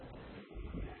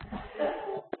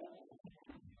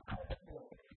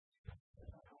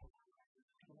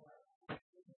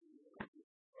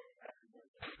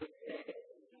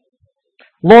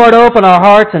Lord, open our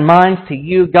hearts and minds to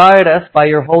you. Guide us by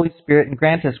your Holy Spirit and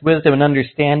grant us wisdom and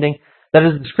understanding, that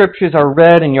as the Scriptures are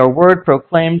read and your word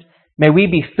proclaimed, may we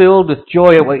be filled with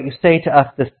joy at what you say to us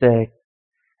this day.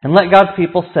 And let God's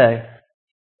people say,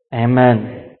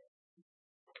 Amen.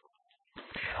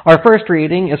 Our first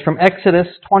reading is from Exodus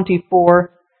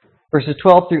 24, verses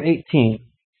 12 through 18.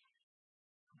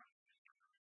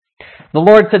 The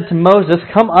Lord said to Moses,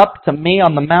 "Come up to me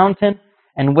on the mountain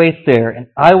and wait there, and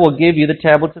I will give you the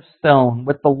tablets of stone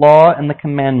with the law and the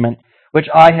commandment, which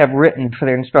I have written for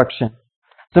their instruction."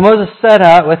 So Moses set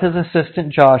out with his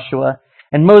assistant Joshua,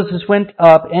 and Moses went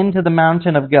up into the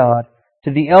mountain of God.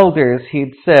 To the elders he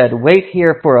had said, "Wait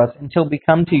here for us until we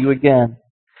come to you again.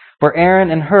 For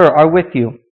Aaron and Hur are with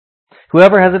you.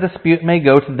 Whoever has a dispute may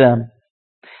go to them."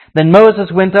 Then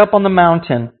Moses went up on the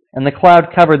mountain, and the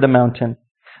cloud covered the mountain.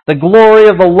 The glory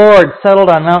of the Lord settled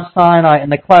on Mount Sinai,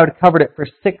 and the cloud covered it for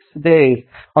 6 days.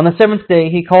 On the seventh day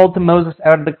he called to Moses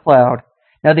out of the cloud.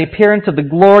 Now the appearance of the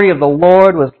glory of the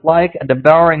Lord was like a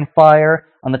devouring fire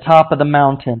on the top of the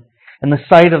mountain, in the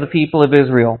sight of the people of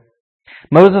Israel.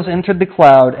 Moses entered the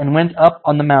cloud and went up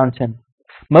on the mountain.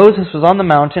 Moses was on the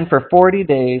mountain for 40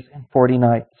 days and 40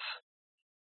 nights.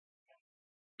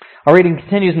 Our reading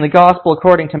continues in the Gospel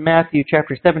according to Matthew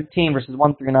chapter 17, verses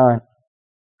 1 through 9.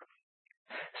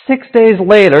 6 days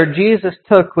later, Jesus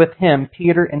took with him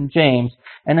Peter and James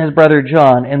and his brother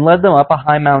John and led them up a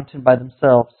high mountain by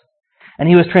themselves. And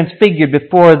he was transfigured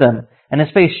before them, and his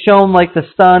face shone like the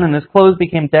sun, and his clothes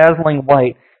became dazzling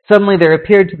white. Suddenly there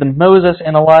appeared to them Moses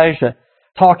and Elijah,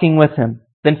 talking with him.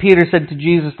 Then Peter said to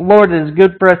Jesus, "Lord, it is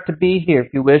good for us to be here,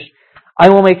 if you wish. I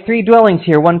will make 3 dwellings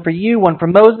here, one for you, one for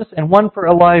Moses, and one for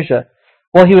Elijah."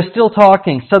 While he was still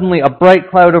talking, suddenly a bright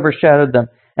cloud overshadowed them.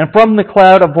 And from the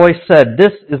cloud a voice said,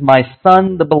 "This is my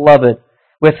Son, the Beloved.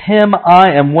 With him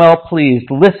I am well pleased.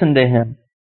 Listen to him."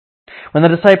 When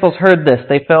the disciples heard this,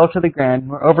 they fell to the ground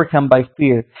and were overcome by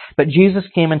fear. But Jesus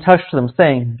came and touched them,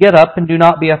 saying, "Get up and do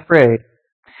not be afraid."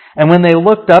 And when they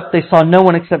looked up, they saw no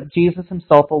one except Jesus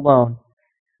himself alone.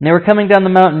 And they were coming down the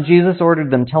mountain. Jesus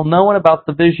ordered them, "Tell no one about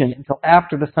the vision until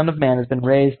after the Son of Man has been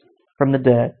raised from the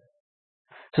dead."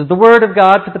 This is the word of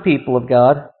God for the people of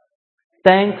God.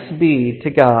 Thanks be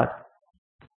to God.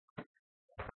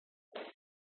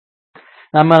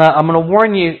 Now I'm gonna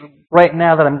warn you right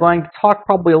now that I'm going to talk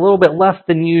probably a little bit less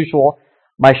than usual.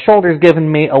 My shoulder's given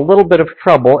me a little bit of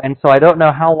trouble, and so I don't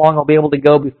know how long I'll be able to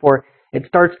go before it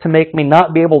starts to make me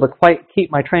not be able to quite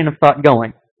keep my train of thought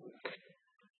going.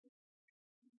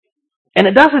 And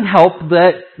it doesn't help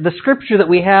that the scripture that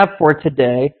we have for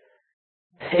today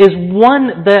is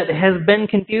one that has been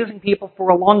confusing people for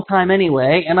a long time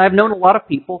anyway, and I've known a lot of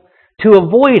people to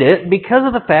avoid it because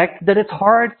of the fact that it's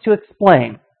hard to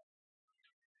explain.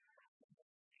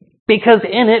 Because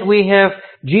in it we have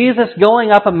Jesus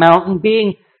going up a mountain,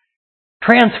 being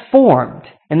transformed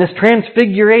in this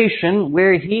transfiguration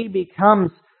where he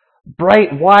becomes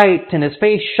bright white and his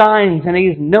face shines and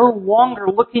he's no longer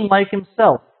looking like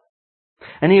himself.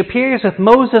 And he appears with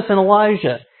Moses and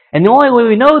Elijah. And the only way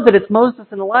we know that it's Moses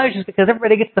and Elijah is because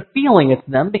everybody gets the feeling it's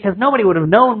them, because nobody would have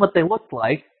known what they looked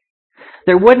like.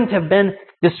 There wouldn't have been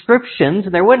descriptions,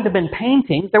 there wouldn't have been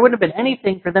paintings, there wouldn't have been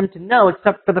anything for them to know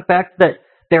except for the fact that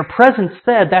their presence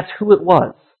said that's who it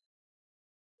was.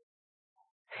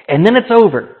 And then it's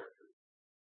over.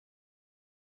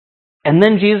 And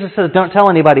then Jesus says, "Don't tell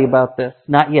anybody about this,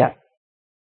 not yet."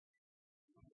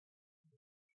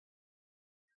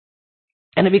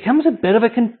 And it becomes a bit of a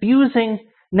confusing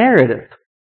narrative.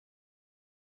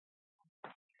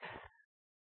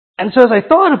 And so as I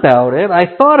thought about it,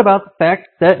 I thought about the fact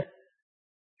that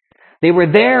they were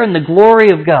there in the glory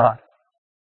of God.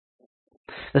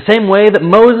 The same way that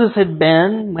Moses had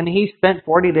been when he spent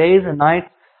 40 days and nights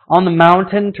on the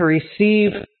mountain to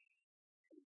receive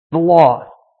the law.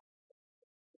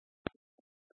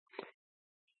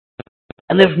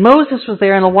 And if Moses was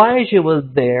there and Elijah was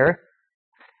there,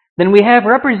 then we have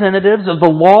representatives of the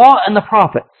law and the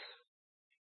prophets.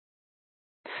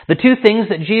 The two things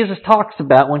that Jesus talks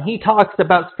about when he talks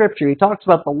about Scripture. He talks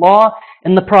about the law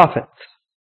and the prophets.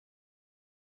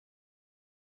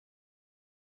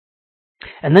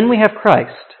 And then we have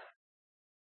Christ,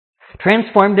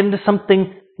 transformed into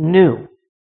something new.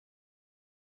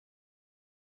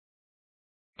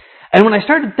 And when I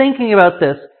started thinking about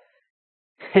this,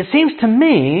 it seems to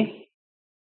me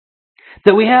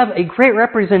that we have a great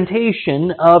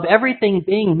representation of everything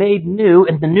being made new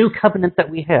in the new covenant that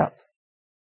we have.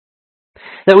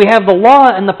 That we have the law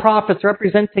and the prophets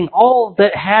representing all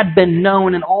that had been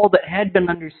known and all that had been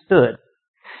understood.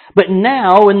 But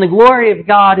now, in the glory of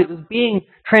God, it was being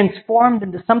transformed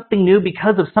into something new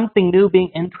because of something new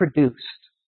being introduced.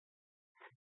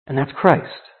 And that's Christ.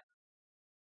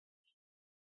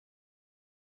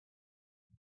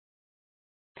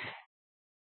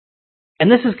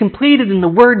 And this is completed in the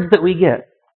words that we get.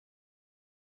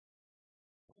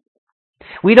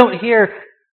 We don't hear,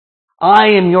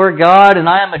 I am your God, and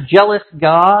I am a jealous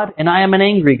God, and I am an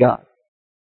angry God.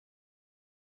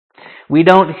 We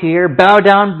don't hear, bow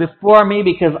down before me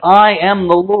because I am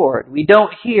the Lord. We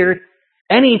don't hear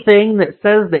anything that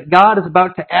says that God is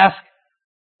about to ask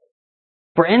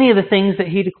for any of the things that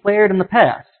He declared in the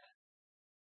past.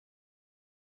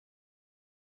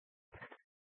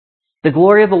 The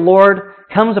glory of the Lord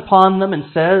comes upon them and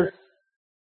says,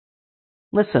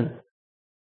 listen,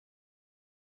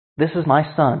 this is my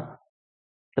Son,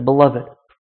 the Beloved.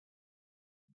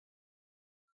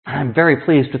 I'm very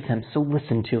pleased with Him, so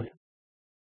listen to Him.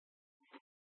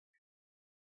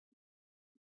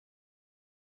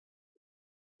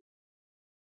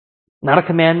 Not a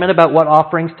commandment about what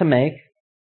offerings to make.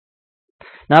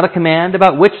 Not a command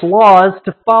about which laws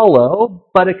to follow,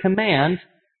 but a command,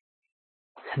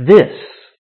 this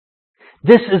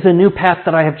is the new path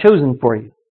that I have chosen for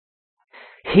you.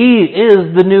 He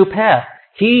is the new path.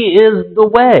 He is the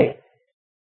way.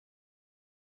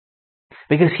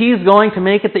 Because He's going to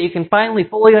make it that you can finally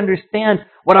fully understand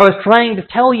what I was trying to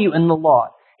tell you in the law.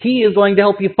 He is going to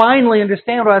help you finally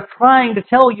understand what I was trying to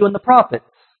tell you in the prophets.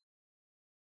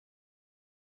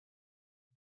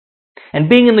 And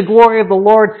being in the glory of the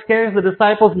Lord scares the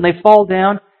disciples and they fall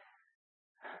down.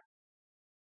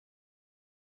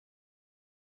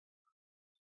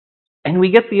 And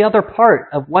we get the other part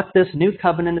of what this new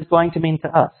covenant is going to mean to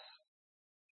us.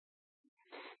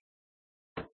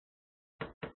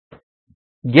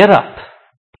 Get up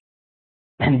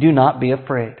and do not be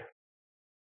afraid.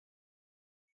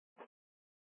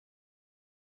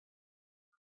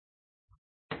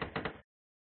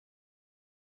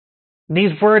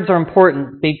 These words are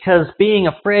important because being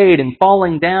afraid and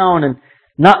falling down and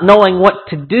not knowing what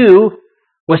to do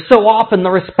was so often the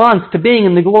response to being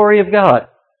in the glory of God.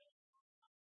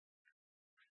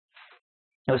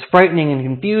 It was frightening and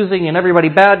confusing and everybody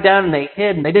bowed down and they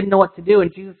hid and they didn't know what to do,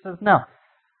 and Jesus says, no,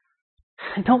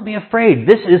 don't be afraid.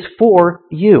 This is for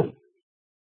you.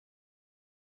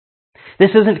 This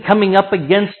isn't coming up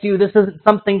against you. This isn't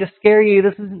something to scare you.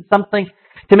 This isn't something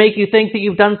to make you think that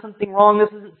you've done something wrong.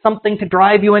 This isn't something to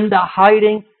drive you into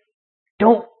hiding.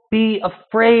 Don't be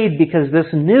afraid, because this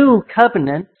new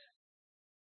covenant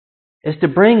is to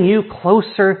bring you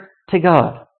closer to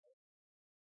God.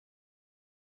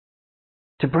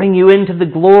 To bring you into the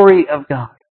glory of God.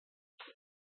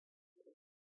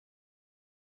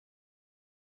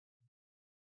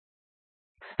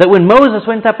 That when Moses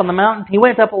went up on the mountain, he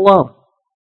went up alone.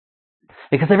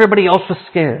 Because everybody else was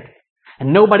scared.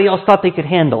 And nobody else thought they could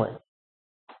handle it.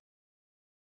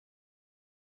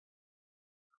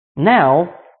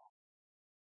 Now,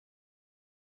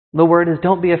 the word is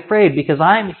don't be afraid, because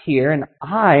I'm here and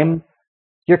I'm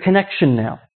your connection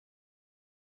now.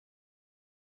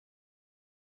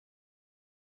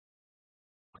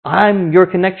 I'm your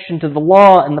connection to the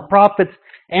law and the prophets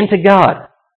and to God.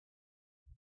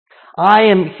 I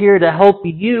am here to help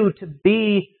you to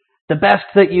be the best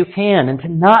that you can and to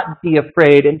not be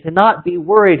afraid and to not be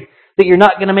worried that you're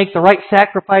not going to make the right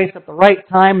sacrifice at the right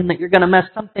time and that you're going to mess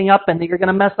something up and that you're going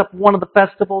to mess up one of the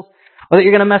festivals or that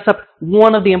you're going to mess up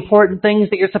one of the important things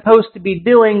that you're supposed to be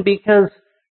doing, because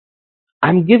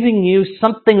I'm giving you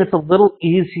something that's a little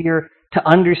easier to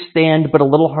understand but a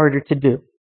little harder to do.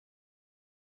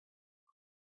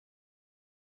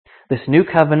 This new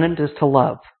covenant is to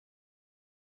love.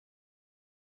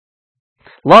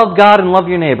 Love God and love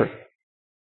your neighbor.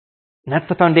 And that's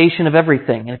the foundation of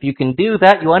everything. And if you can do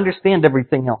that, you'll understand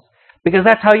everything else. Because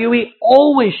that's how we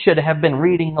always should have been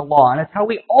reading the law. And that's how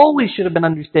we always should have been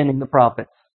understanding the prophets.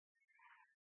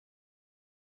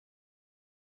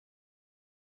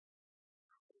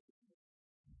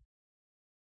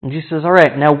 And Jesus says, all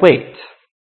right, now wait.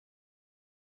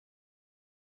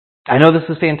 I know this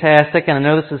is fantastic, and I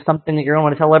know this is something that you're going to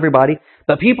want to tell everybody,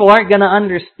 but people aren't going to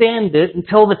understand it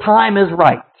until the time is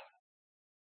right.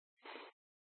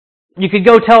 You could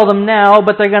go tell them now,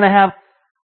 but they're going to have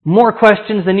more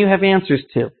questions than you have answers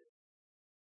to.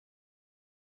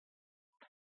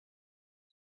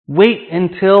 Wait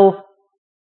until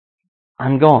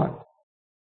I'm gone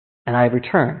and I've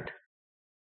returned,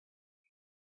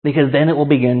 because then it will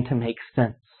begin to make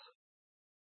sense.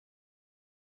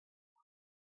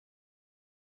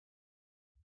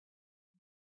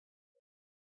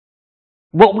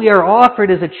 What we are offered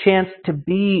is a chance to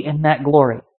be in that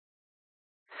glory.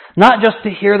 Not just to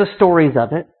hear the stories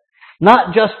of it,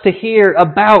 not just to hear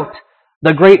about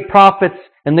the great prophets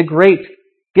and the great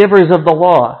givers of the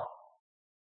law.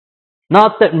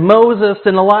 Not that Moses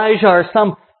and Elijah are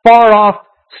some far-off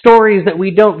stories that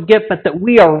we don't get, but that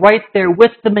we are right there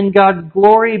with them in God's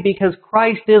glory because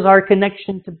Christ is our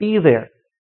connection to be there.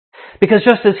 Because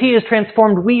just as He is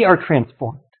transformed, we are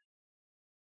transformed.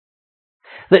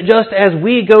 That just as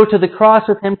we go to the cross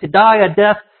with Him to die a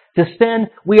death to sin,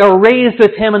 we are raised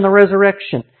with Him in the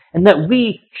resurrection. And that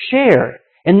we share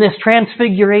in this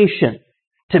transfiguration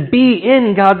to be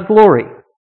in God's glory.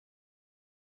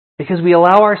 Because we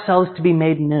allow ourselves to be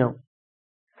made new.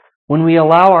 When we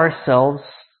allow ourselves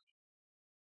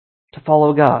to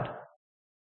follow God.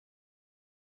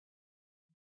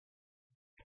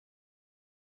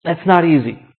 That's not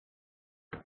easy.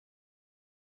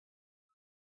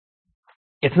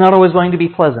 It's not always going to be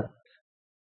pleasant.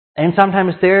 And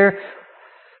sometimes there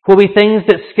will be things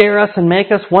that scare us and make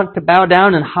us want to bow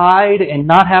down and hide and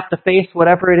not have to face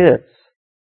whatever it is.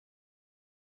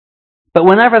 But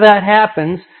whenever that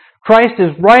happens, Christ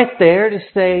is right there to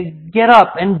say, get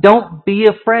up and don't be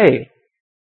afraid.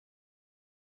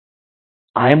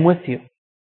 I am with you.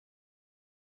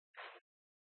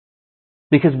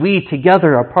 Because we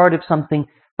together are part of something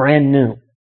brand new.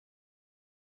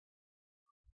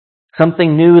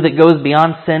 Something new that goes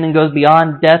beyond sin and goes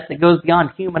beyond death, that goes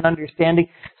beyond human understanding.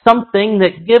 Something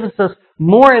that gives us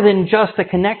more than just a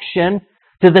connection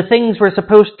to the things we're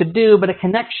supposed to do, but a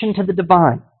connection to the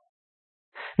divine.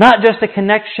 Not just a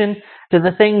connection to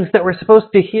the things that we're supposed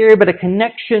to hear, but a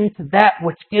connection to that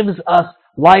which gives us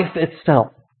life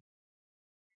itself.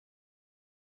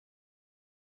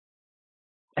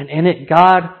 And in it,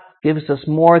 God gives us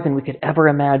more than we could ever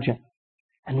imagine,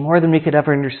 and more than we could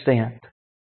ever understand.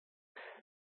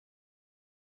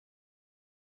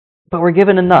 But we're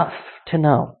given enough to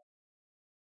know.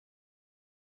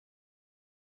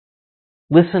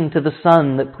 Listen to the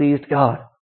Son that pleased God.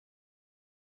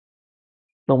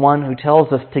 The one who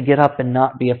tells us to get up and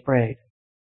not be afraid.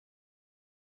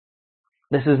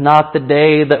 This is not the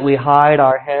day that we hide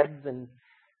our heads and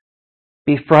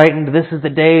be frightened. This is the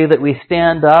day that we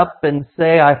stand up and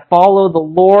say, I follow the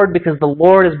Lord because the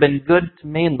Lord has been good to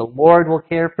me and the Lord will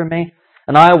care for me.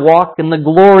 And I walk in the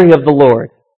glory of the Lord.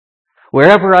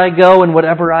 Wherever I go and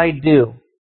whatever I do.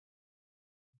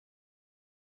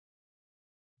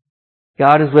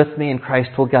 God is with me and Christ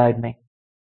will guide me.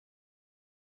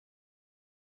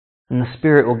 And the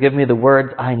Spirit will give me the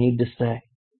words I need to say.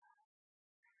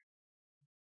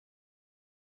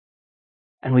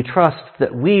 And we trust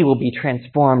that we will be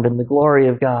transformed in the glory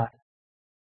of God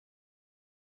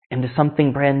into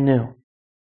something brand new.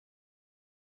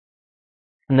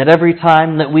 And that every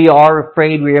time that we are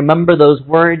afraid, we remember those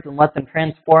words and let them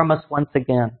transform us once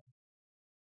again.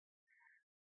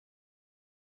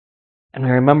 And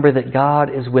we remember that God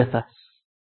is with us.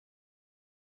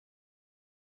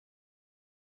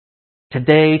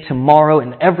 Today, tomorrow,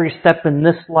 and every step in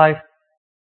this life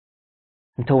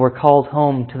until we're called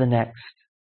home to the next.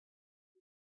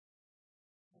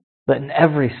 But in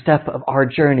every step of our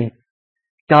journey,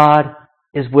 God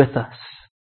is with us.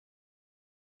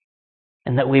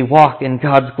 And that we walk in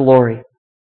God's glory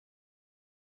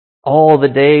all the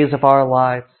days of our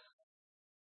lives,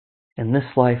 in this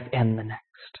life and the next.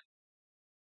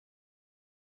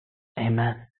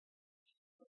 Amen.